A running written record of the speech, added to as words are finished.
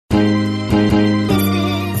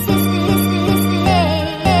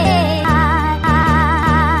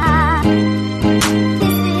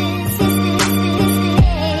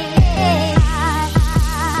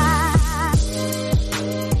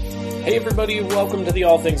everybody. Welcome to the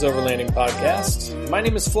All Things Overlanding podcast. My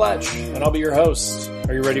name is Fletch, and I'll be your host.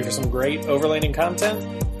 Are you ready for some great overlanding content?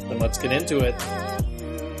 Then let's get into it.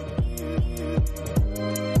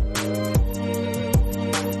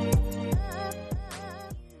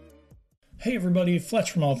 Hey everybody,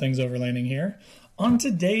 Fletch from All Things Overlanding here. On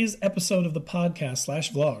today's episode of the podcast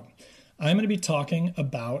 / vlog, I'm going to be talking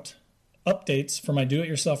about updates for my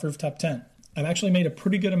do-it-yourself rooftop tent. I've actually made a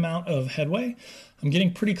pretty good amount of headway. I'm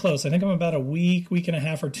getting pretty close. I think I'm about a week and a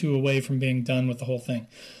half or two away from being done with the whole thing.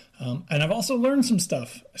 And I've also learned some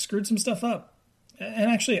stuff. I screwed some stuff up.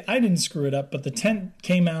 And actually, I didn't screw it up, but the tent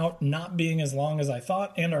came out not being as long as I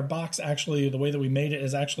thought, and our box actually, the way that we made it,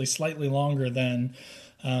 is actually slightly longer than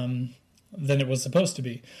it was supposed to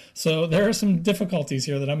be. So there are some difficulties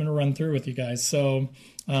here that I'm going to run through with you guys. So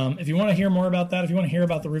if you want to hear more about that, if you want to hear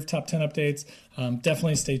about the rooftop tent updates,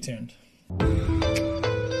 definitely stay tuned.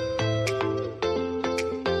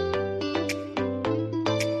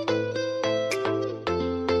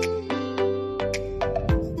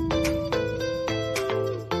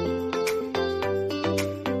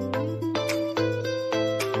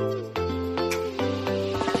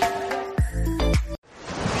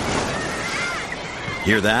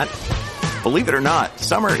 Hear that? Believe it or not,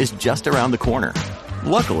 summer is just around the corner.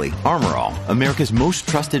 Luckily, Armor All, America's most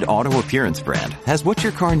trusted auto appearance brand, has what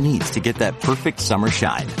your car needs to get that perfect summer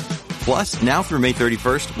shine. Plus, now through May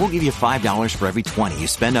 31st, we'll give you $5 for every $20 you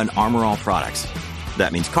spend on Armor All products.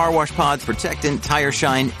 That means car wash pods, protectant, tire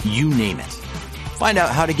shine, you name it. Find out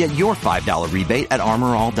how to get your $5 rebate at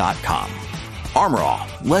armorall.com. Armor All,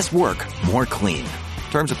 less work, more clean.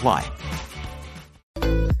 Terms apply.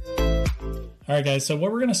 All right, guys, so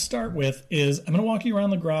what we're going to start with is I'm going to walk you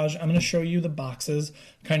around the garage. I'm going to show you the boxes,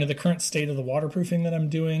 kind of the current state of the waterproofing that I'm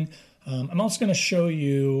doing. I'm also going to show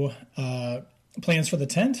you plans for the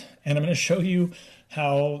tent, and I'm going to show you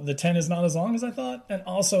how the tent is not as long as I thought, and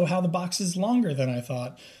also how the box is longer than I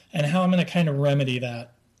thought, and how I'm going to kind of remedy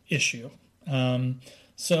that issue.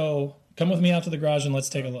 So come with me out to the garage and let's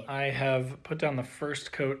take a look. I have put down the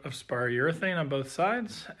first coat of spar urethane on both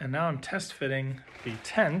sides, and now I'm test fitting the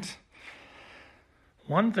tent.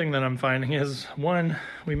 One thing that I'm finding is, one,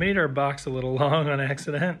 we made our box a little long on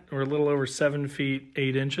accident. We're a little over 7 feet,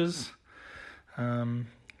 8 inches.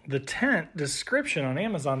 The tent description on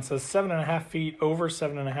Amazon says 7.5 feet over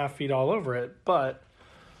 7.5 feet all over it. But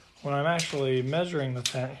when I'm actually measuring the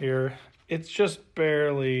tent here, it's just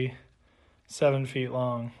barely 7 feet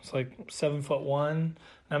long. It's like 7'1".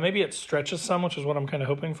 Now maybe it stretches some, which is what I'm kind of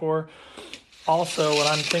hoping for. Also, what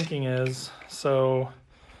I'm thinking is,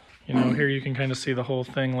 here you can kind of see the whole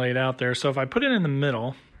thing laid out there. So if I put it in the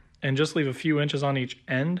middle and just leave a few inches on each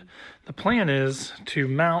end, the plan is to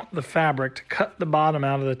mount the fabric, to cut the bottom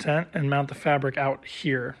out of the tent and mount the fabric out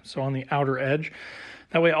here, so on the outer edge.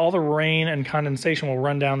 That way all the rain and condensation will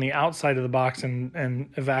run down the outside of the box and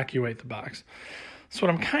evacuate the box. So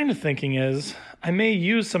what I'm kind of thinking is I may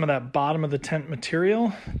use some of that bottom of the tent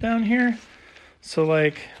material down here. So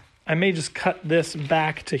I may just cut this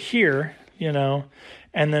back to here,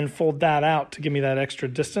 and then fold that out to give me that extra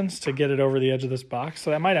distance to get it over the edge of this box. So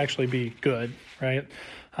that might actually be good, right?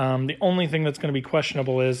 The only thing that's going to be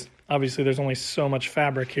questionable is, obviously, there's only so much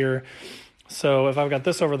fabric here. So if I've got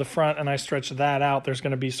this over the front and I stretch that out, there's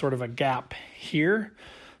going to be sort of a gap here.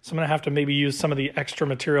 So I'm going to have to maybe use some of the extra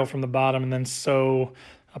material from the bottom and then sew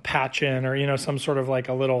a patch in, or, some sort of like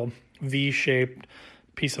a little V-shaped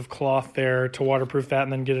piece of cloth there to waterproof that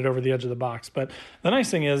and then get it over the edge of the box. But the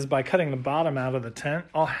nice thing is, by cutting the bottom out of the tent,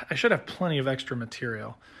 I should have plenty of extra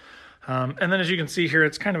material. And then as you can see here,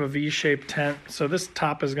 it's kind of a V-shaped tent. So this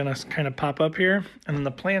top is going to kind of pop up here. And then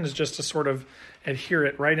the plan is just to sort of adhere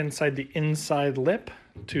it right inside the inside lip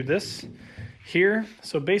to this here.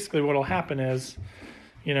 So basically what will happen is,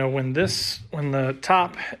 when the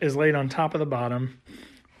top is laid on top of the bottom,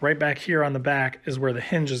 right back here on the back is where the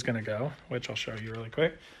hinge is going to go, which I'll show you really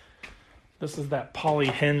quick. This is that poly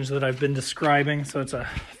hinge that I've been describing. So it's a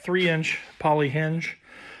 3-inch poly hinge.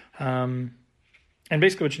 And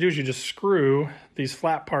basically what you do is you just screw these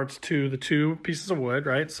flat parts to the two pieces of wood,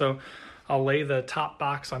 right? So I'll lay the top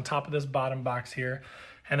box on top of this bottom box here.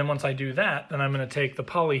 And then once I do that, then I'm going to take the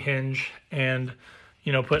poly hinge and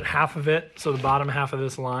put half of it, so the bottom half of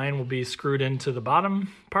this line will be screwed into the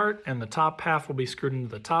bottom part, and the top half will be screwed into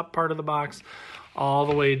the top part of the box, all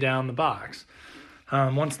the way down the box.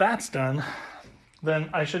 Once that's done, then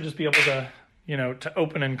I should just be able to, to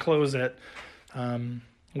open and close it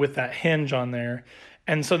with that hinge on there.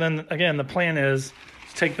 And so then, again, the plan is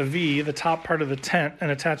to take the V, the top part of the tent, and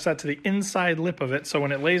attach that to the inside lip of it, so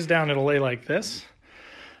when it lays down, it'll lay like this.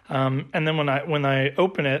 And then when I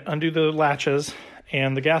open it, undo the latches,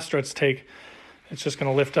 and the gas struts take it's just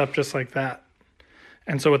going to lift up just like that.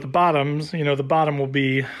 And so with the bottoms, the bottom will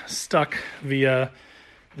be stuck via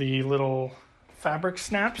the little fabric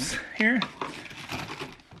snaps here.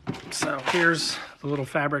 So here's the little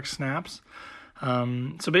fabric snaps.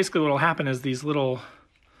 So basically what will happen is these little,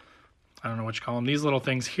 I don't know what you call them, these little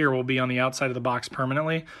things here will be on the outside of the box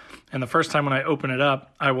permanently. And the first time when I open it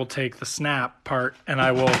up, I will take the snap part and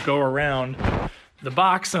I will go around the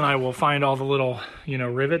box and I will find all the little,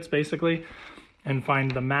 rivets basically, and find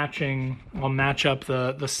the matching, I'll match up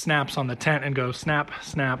the snaps on the tent and go snap,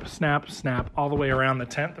 snap, snap, snap all the way around the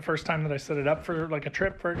tent the first time that I set it up for like a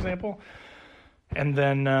trip, for example. And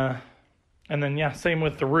then yeah, same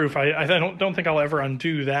with the roof. I don't think I'll ever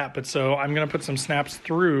undo that, but so I'm going to put some snaps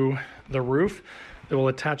through the roof that will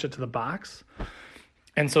attach it to the box.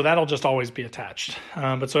 And so that'll just always be attached.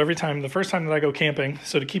 But so every time, the first time that I go camping,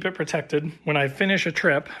 so to keep it protected, when I finish a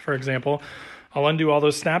trip, for example, I'll undo all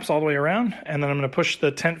those snaps all the way around, and then I'm going to push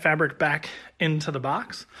the tent fabric back into the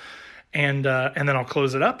box, and then I'll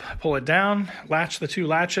close it up, pull it down, latch the 2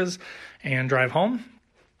 latches, and drive home.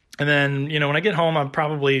 And then, when I get home, I'll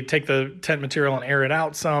probably take the tent material and air it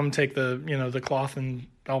out some, take the, the cloth and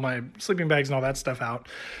all my sleeping bags and all that stuff out.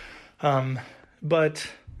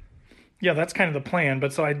 But yeah, that's kind of the plan.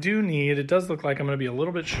 But so I do need, it does look like I'm going to be a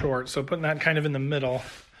little bit short. So putting that kind of in the middle,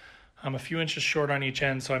 I'm a few inches short on each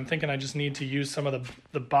end. So I'm thinking I just need to use some of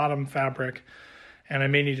the bottom fabric, and I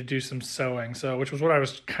may need to do some sewing. So, which was what I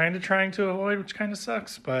was kind of trying to avoid, which kind of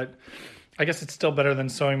sucks, but I guess it's still better than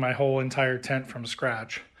sewing my whole entire tent from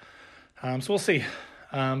scratch. So we'll see.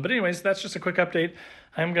 But anyways, that's just a quick update.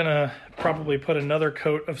 I'm going to probably put another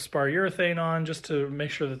coat of spar urethane on just to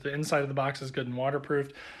make sure that the inside of the box is good and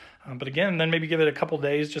waterproofed. But again, then maybe give it a couple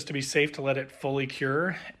days just to be safe to let it fully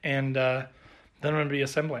cure. And then I'm going to be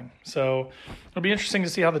assembling. So it'll be interesting to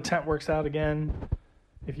see how the tent works out again.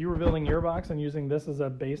 If you were building your box and using this as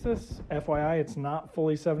a basis, FYI, it's not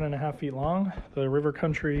fully 7.5 feet long. The River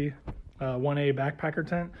Country 1A backpacker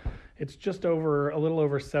tent, it's just a little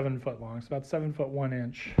over 7 foot long. It's about 7 foot 1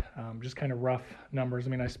 inch. Just kind of rough numbers. I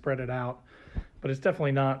mean, I spread it out, but it's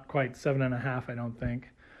definitely not quite 7.5, I don't think.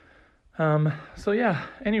 So yeah,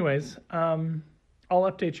 anyways, I'll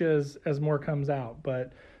update you as more comes out,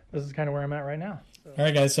 but this is kind of where I'm at right now. So. All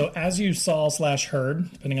right, guys. So as you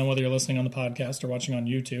saw/heard, depending on whether you're listening on the podcast or watching on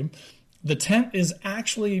YouTube, the tent is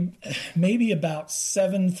actually maybe about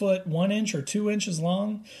 7 foot 1 inch or 2 inches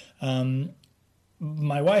long. I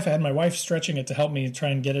had my wife stretching it to help me try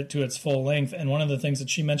and get it to its full length. And one of the things that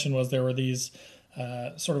she mentioned was there were these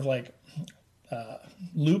sort of like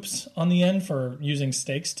loops on the end for using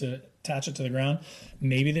stakes to attach it to the ground.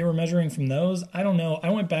 Maybe they were measuring from those. I don't know. I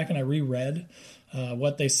went back and I reread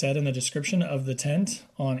what they said in the description of the tent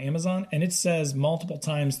on Amazon. And it says multiple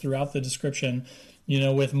times throughout the description,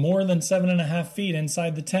 with more than 7.5 feet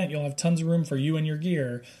inside the tent, you'll have tons of room for you and your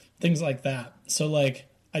gear, things like that. So like,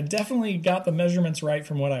 I definitely got the measurements right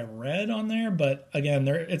from what I read on there, but again,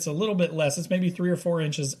 it's a little bit less. It's maybe 3 or 4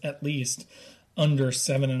 inches at least under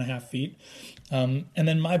 7.5 feet. And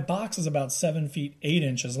then my box is about 7 feet 8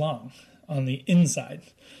 inches long on the inside.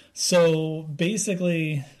 So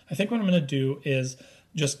basically, I think what I'm going to do is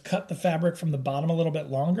just cut the fabric from the bottom a little bit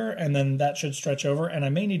longer, and then that should stretch over. And I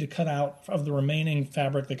may need to cut out of the remaining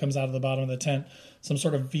fabric that comes out of the bottom of the tent some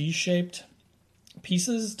sort of V-shaped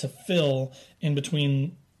pieces to fill in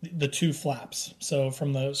between the 2 flaps. So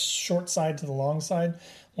from the short side to the long side,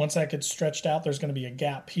 once that gets stretched out, there's going to be a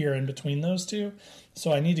gap here in between those 2.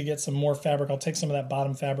 So I need to get some more fabric. I'll take some of that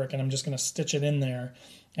bottom fabric and I'm just going to stitch it in there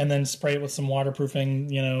and then spray it with some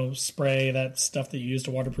waterproofing, spray that stuff that you use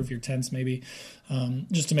to waterproof your tents maybe,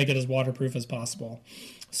 just to make it as waterproof as possible.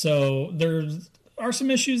 So there are some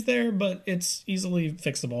issues there, but it's easily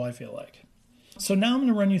fixable, I feel like. So now I'm going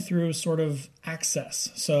to run you through sort of access.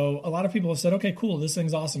 So a lot of people have said, okay, cool, this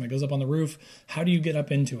thing's awesome. It goes up on the roof. How do you get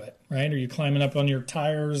up into it, right? Are you climbing up on your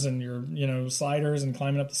tires and your, sliders and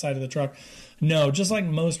climbing up the side of the truck? No, just like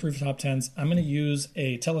most rooftop tents, I'm going to use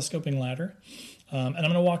a telescoping ladder. And I'm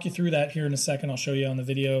going to walk you through that here in a second. I'll show you on the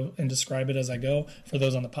video and describe it as I go for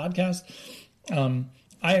those on the podcast.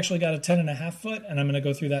 I actually got a 10.5 foot, and I'm going to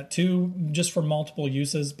go through that too, just for multiple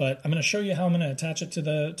uses. But I'm going to show you how I'm going to attach it to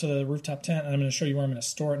the rooftop tent, and I'm going to show you where I'm going to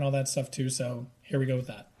store it and all that stuff too. So here we go with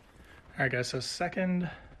that. All right, guys. So second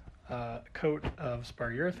coat of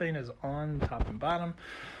spar urethane is on top and bottom.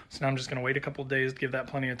 So now I'm just going to wait a couple days, give that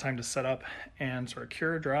plenty of time to set up and sort of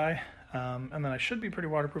cure, dry. And then I should be pretty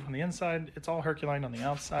waterproof on the inside. It's all Herculine on the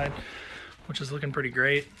outside, which is looking pretty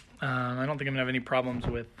great. I don't think I'm going to have any problems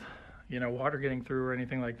with water getting through or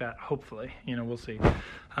anything like that, hopefully. We'll see.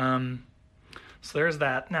 So there's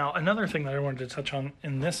that. Now, another thing that I wanted to touch on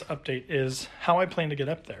in this update is how I plan to get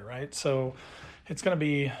up there, right? So it's going to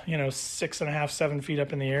be, 6.5, 7 feet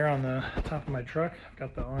up in the air on the top of my truck. I've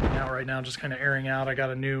got the awning out right now, just kind of airing out. I got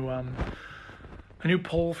a new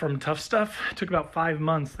pole from Tuff Stuff. It took about 5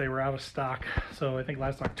 months. They were out of stock. So I think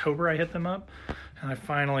last October I hit them up, and I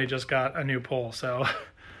finally just got a new pole. So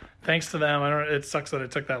thanks to them. It sucks that it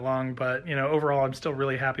took that long, but overall I'm still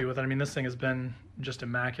really happy with it. I mean, this thing has been just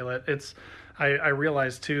immaculate. I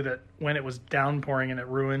realized too that when it was downpouring and it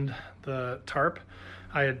ruined the tarp,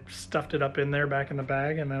 I had stuffed it up in there back in the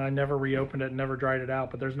bag, and then I never reopened it and never dried it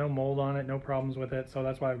out. But there's no mold on it, no problems with it, so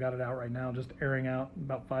that's why I've got it out right now, just airing out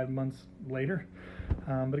about 5 months later.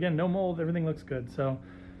 But again, no mold, everything looks good. So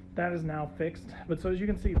that is now fixed. But so as you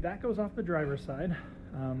can see, that goes off the driver's side.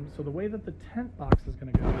 So the way that the tent box is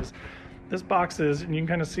going to go is, this box is, and you can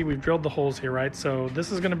kind of see we've drilled the holes here, right? So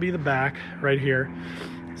this is going to be the back right here.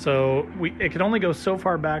 So it can only go so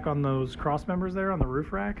far back on those cross members there on the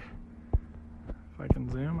roof rack. If I can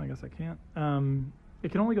zoom, I guess I can't.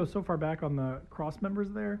 It can only go so far back on the cross members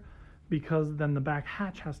there, because then the back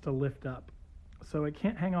hatch has to lift up. So it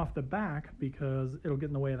can't hang off the back because it'll get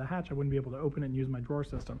in the way of the hatch. I wouldn't be able to open it and use my drawer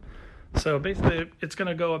system. So basically it's going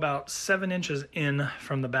to go about 7 inches in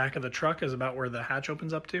from the back of the truck is about where the hatch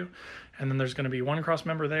opens up to. And then there's going to be one cross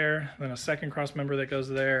member there, then a second cross member that goes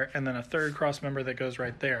there, and then a third cross member that goes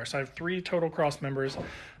right there. So I have 3 total cross members.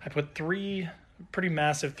 I put 3 pretty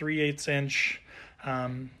massive 3/8 inch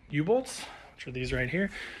U-bolts, which are these right here.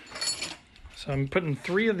 So I'm putting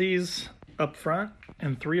 3 of these up front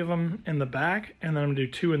and 3 of them in the back, and then I'm going to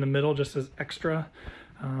do 2 in the middle just as extra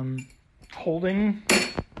holding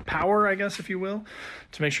power, I guess, if you will,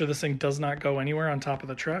 to make sure this thing does not go anywhere on top of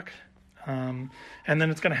the truck. And then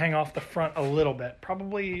it's going to hang off the front a little bit,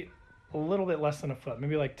 probably a little bit less than a foot,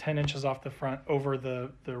 maybe like 10 inches off the front over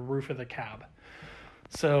the roof of the cab.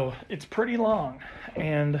 So it's pretty long.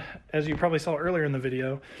 And as you probably saw earlier in the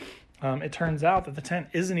video, it turns out that the tent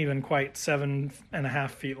isn't even quite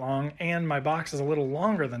 7.5 feet long, and my box is a little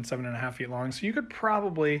longer than 7.5 feet long. So you could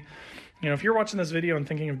probably, if you're watching this video and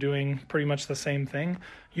thinking of doing pretty much the same thing,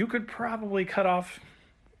 you could probably cut off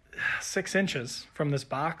 6 inches from this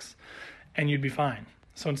box and you'd be fine.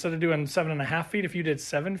 So instead of doing 7.5 feet, if you did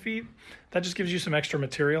 7 feet, that just gives you some extra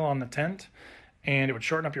material on the tent, and it would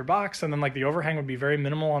shorten up your box, and then like the overhang would be very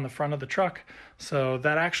minimal on the front of the truck. So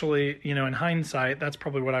that actually, in hindsight, that's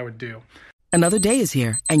probably what I would do. Another day is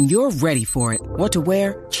here, and you're ready for it. What to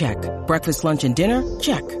wear? Check. Breakfast, lunch, and dinner?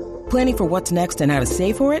 Check. Planning for what's next and how to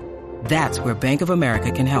save for it? That's where Bank of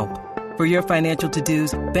America can help. For your financial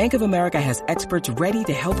to-dos, Bank of America has experts ready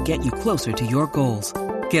to help get you closer to your goals.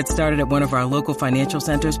 Get started at one of our local financial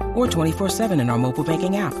centers or 24/7 in our mobile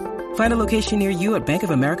banking app. Find a location near you at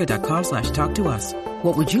bankofamerica.com/talktous.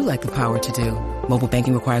 What would you like the power to do? Mobile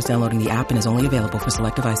banking requires downloading the app and is only available for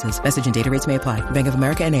select devices. Message and data rates may apply. Bank of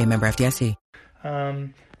America N.A., member FDIC.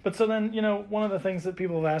 But so then, one of the things that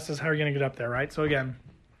people have asked is how are you going to get up there, right? So again,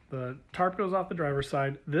 the tarp goes off the driver's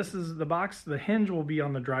side. This is the box. The hinge will be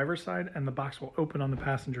on the driver's side, and the box will open on the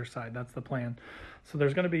passenger side. That's the plan. So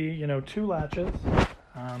there's going to be, 2 latches,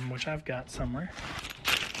 which I've got somewhere.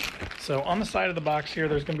 So on the side of the box here,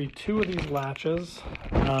 there's going to be 2 of these latches.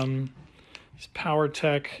 These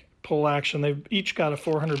PowerTech pull action. They've each got a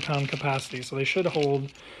 400-pound capacity, so they should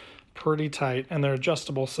hold pretty tight, and they're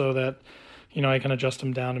adjustable so that, I can adjust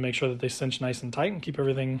them down to make sure that they cinch nice and tight and keep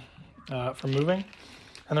everything from moving.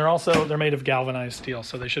 And they're made of galvanized steel,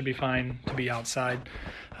 so they should be fine to be outside.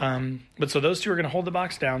 But so those 2 are going to hold the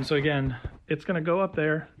box down. So again, it's going to go up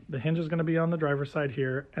there. The hinge is going to be on the driver's side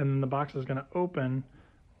here, and then the box is going to open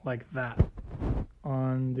like that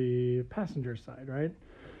on the passenger side, right?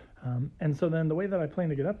 And so then the way that I plan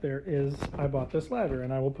to get up there is I bought this ladder,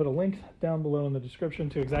 and I will put a link down below in the description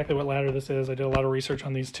to exactly what ladder this is. I did a lot of research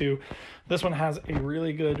on these 2. This one has a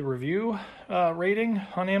really good review rating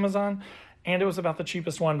on Amazon, and it was about the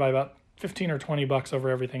cheapest one by about 15 or 20 bucks over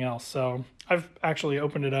everything else. So I've actually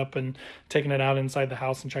opened it up and taken it out inside the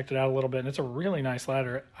house and checked it out a little bit, and it's a really nice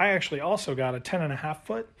ladder. I actually also got a 10.5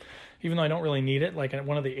 foot, even though I don't really need it. Like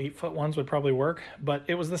one of the 8-foot ones would probably work, but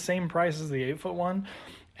it was the same price as the 8-foot one.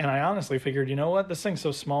 And I honestly figured, this thing's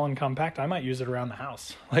so small and compact, I might use it around the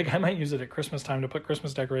house. Like I might use it at Christmas time to put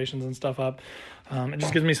Christmas decorations and stuff up. It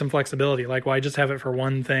just gives me some flexibility. Like, why just have it for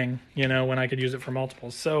one thing, when I could use it for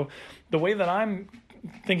multiples? So the way that I'm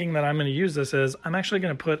thinking that I'm going to use this is I'm actually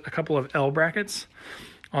going to put a couple of L brackets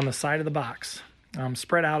on the side of the box,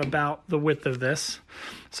 spread out about the width of this.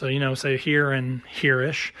 So, say here and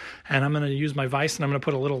here-ish. And I'm going to use my vise, and I'm going to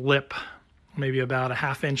put a little lip, maybe about a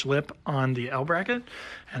 1/2 inch lip on the L bracket.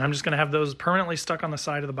 And I'm just going to have those permanently stuck on the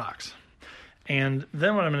side of the box. And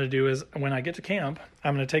then what I'm going to do is when I get to camp,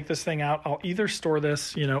 I'm going to take this thing out. I'll either store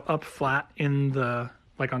this, up flat in the,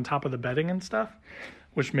 like on top of the bedding and stuff,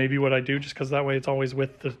 which may be what I do just because that way it's always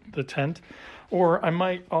with the tent. Or I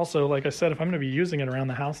might also, like I said, if I'm going to be using it around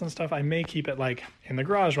the house and stuff, I may keep it like in the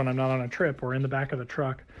garage when I'm not on a trip or in the back of the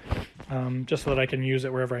truck, just so that I can use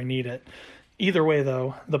it wherever I need it. Either way,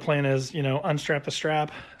 though, the plan is, unstrap the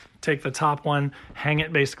strap, take the top one, hang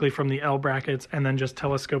it basically from the L brackets, and then just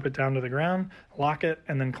telescope it down to the ground, lock it,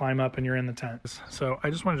 and then climb up and you're in the tent. So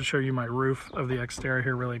I just wanted to show you my roof of the Xterra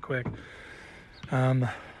here really quick.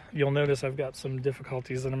 You'll notice I've got some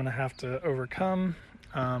difficulties that I'm going to have to overcome.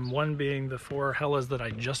 One being the 4 Hellas that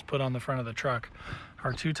I just put on the front of the truck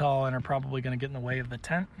are too tall and are probably going to get in the way of the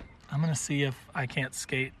tent. I'm going to see if I can't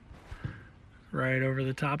skate right over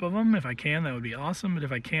the top of them. If I can, that would be awesome. But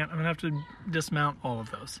if I can't, I'm going to have to dismount all of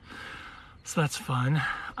those. So that's fun.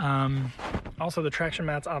 Also, the traction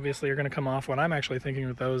mats obviously are going to come off. What I'm actually thinking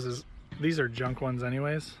with those is these are junk ones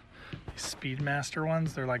anyways. These Speedmaster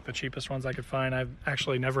ones, they're like the cheapest ones I could find. I've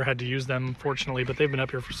actually never had to use them, fortunately, but they've been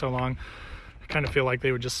up here for so long. I kind of feel like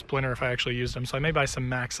they would just splinter if I actually used them. So I may buy some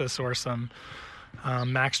Maxxis or some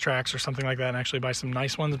Max Tracks or something like that and actually buy some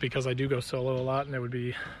nice ones because I do go solo a lot and it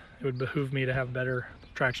would behoove me to have better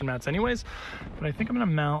traction mats anyways. But I think I'm going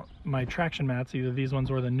to mount my traction mats, either these ones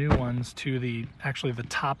or the new ones, to the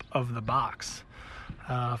top of the box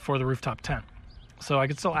for the rooftop tent. So I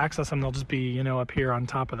could still access them. They'll just be, up here on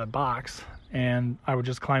top of the box, and I would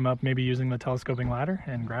just climb up, maybe using the telescoping ladder,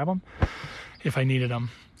 and grab them if I needed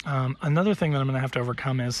them. Another thing that I'm going to have to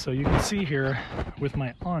overcome is, so you can see here with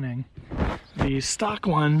my awning, the stock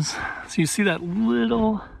ones, so you see that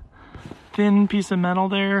little thin piece of metal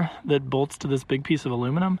there that bolts to this big piece of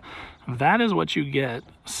aluminum? That is what you get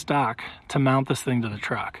stock to mount this thing to the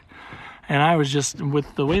truck. And I was just, with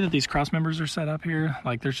the way that these cross members are set up here,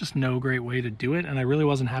 like there's just no great way to do it, and I really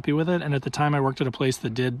wasn't happy with it. And at the time I worked at a place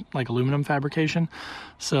that did like aluminum fabrication,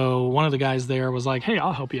 so one of the guys there was like, hey,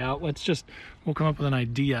 I'll help you out, we'll come up with an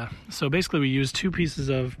idea. So basically we used 2 pieces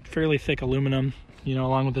of fairly thick aluminum,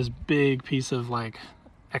 along with this big piece of like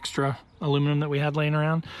extra aluminum that we had laying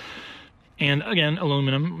around. And again,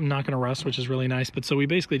 aluminum, not going to rust, which is really nice. But so we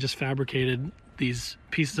basically just fabricated these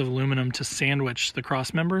pieces of aluminum to sandwich the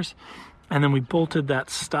cross members. And then we bolted that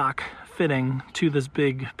stock fitting to this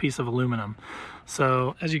big piece of aluminum.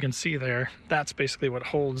 So as you can see there, that's basically what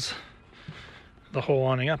holds the whole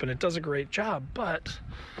awning up. And it does a great job. But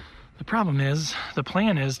the problem is, the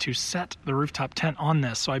plan is to set the rooftop tent on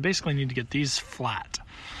this. So I basically need to get these flat.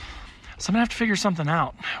 So I'm going to have to figure something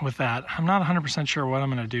out with that. I'm not 100% sure what I'm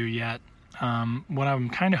going to do yet. What I'm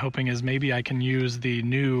kind of hoping is maybe I can use the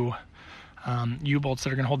new U-bolts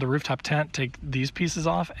that are going to hold the rooftop tent, take these pieces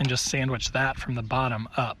off, and just sandwich that from the bottom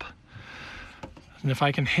up. And if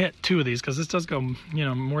I can hit 2 of these, because this does go,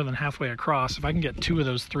 more than halfway across, if I can get 2 of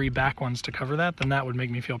those 3 back ones to cover that, then that would make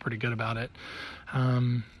me feel pretty good about it.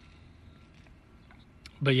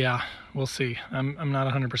 But yeah, we'll see. I'm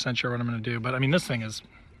not 100% sure what I'm going to do, but I mean, this thing is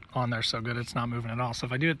on there so good, it's not moving at all. So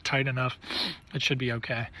if I do it tight enough, it should be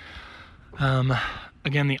okay.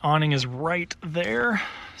 Again, the awning is right there,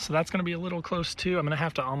 so that's going to be a little close too. I'm going to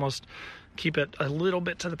have to almost keep it a little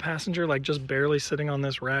bit to the passenger, like just barely sitting on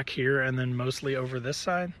this rack here and then mostly over this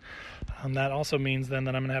side. That also means then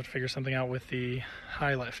that I'm going to have to figure something out with the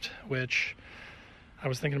high lift, which I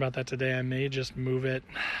was thinking about that today. I may just move it,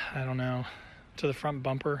 I don't know, to the front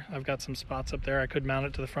bumper. I've got some spots up there. I could mount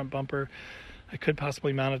it to the front bumper. I could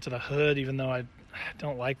possibly mount it to the hood, even though I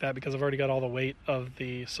don't like that because I've already got all the weight of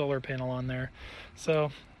the solar panel on there.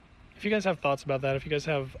 So if you guys have thoughts about that, if you guys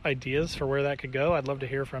have ideas for where that could go, I'd love to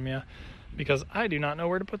hear from you, because I do not know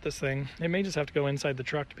where to put this thing. It may just have to go inside the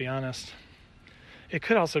truck, to be honest. It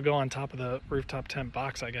could also go on top of the rooftop tent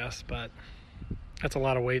box, I guess, but that's a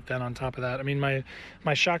lot of weight then on top of that. I mean,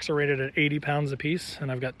 my shocks are rated at 80 pounds a piece,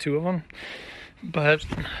 and I've got 2 of them. But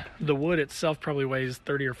the wood itself probably weighs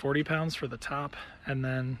 30 or 40 pounds for the top. And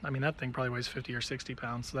then, I mean, that thing probably weighs 50 or 60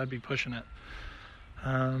 pounds, so that'd be pushing it.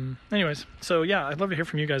 Anyways, so yeah, I'd love to hear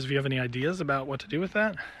from you guys if you have any ideas about what to do with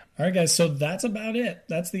that. All right, guys, so that's about it.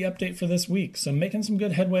 That's the update for this week. So making some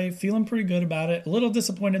good headway, feeling pretty good about it. A little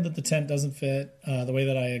disappointed that the tent doesn't fit the way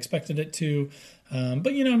that I expected it to. But,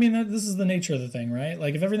 this is the nature of the thing, right?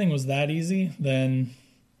 Like, if everything was that easy, then,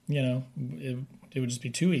 it would just be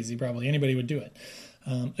too easy. Probably anybody would do it.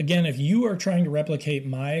 Again, if you are trying to replicate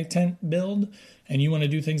my tent build and you want to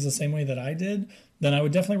do things the same way that I did, then I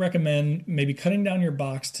would definitely recommend maybe cutting down your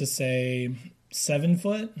box to, say, 7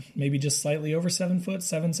 foot, maybe just slightly over 7 foot,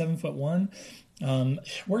 7 foot 1.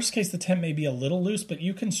 Worst case, the tent may be a little loose, but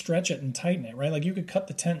you can stretch it and tighten it, right? Like, you could cut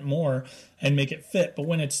the tent more and make it fit, but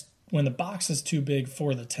when it's when the box is too big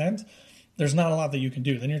for the tent, there's not a lot that you can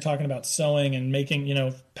do. Then you're talking about sewing and making,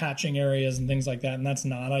 patching areas and things like that. And that's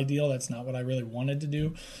not ideal. That's not what I really wanted to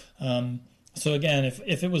do. So again,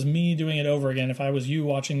 if it was me doing it over again, if I was you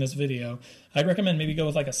watching this video, I'd recommend maybe go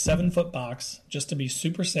with like a 7-foot box just to be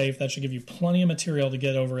super safe. That should give you plenty of material to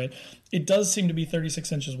get over it. It does seem to be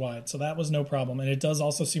 36 inches wide, so that was no problem. And it does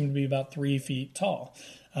also seem to be about 3 feet tall.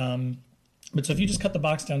 But so if you just cut the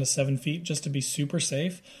box down to 7 feet just to be super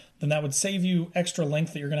safe, then that would save you extra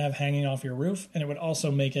length that you're going to have hanging off your roof, and it would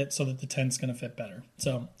also make it so that the tent's going to fit better.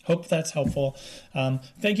 So hope that's helpful.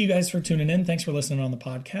 Thank you guys for tuning in. Thanks for listening on the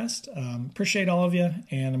podcast. Appreciate all of you,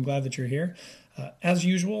 and I'm glad that you're here. As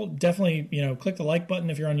usual, definitely, click the like button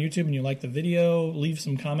if you're on YouTube and you like the video. Leave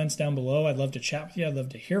some comments down below. I'd love to chat with you. I'd love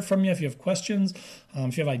to hear from you if you have questions,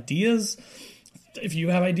 if you have ideas. If you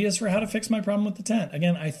have ideas for how to fix my problem with the tent.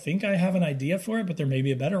 Again, I think I have an idea for it, but there may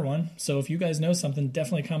be a better one. So if you guys know something,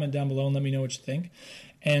 definitely comment down below and let me know what you think.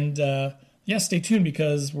 And stay tuned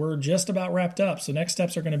because we're just about wrapped up. So next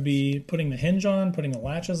steps are going to be putting the hinge on, putting the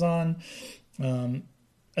latches on,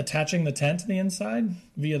 attaching the tent to the inside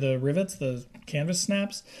via the rivets, the canvas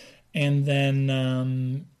snaps, and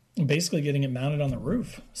then basically getting it mounted on the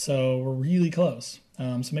roof. So we're really close.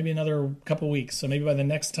 So maybe another couple weeks. So maybe by the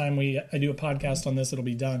next time I do a podcast on this, it'll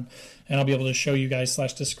be done. And I'll be able to show you guys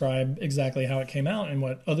 / describe exactly how it came out and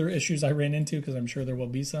what other issues I ran into, because I'm sure there will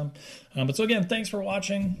be some. But so again, thanks for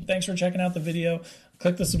watching. Thanks for checking out the video.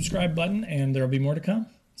 Click the subscribe button and there'll be more to come.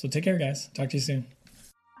 So take care, guys. Talk to you soon.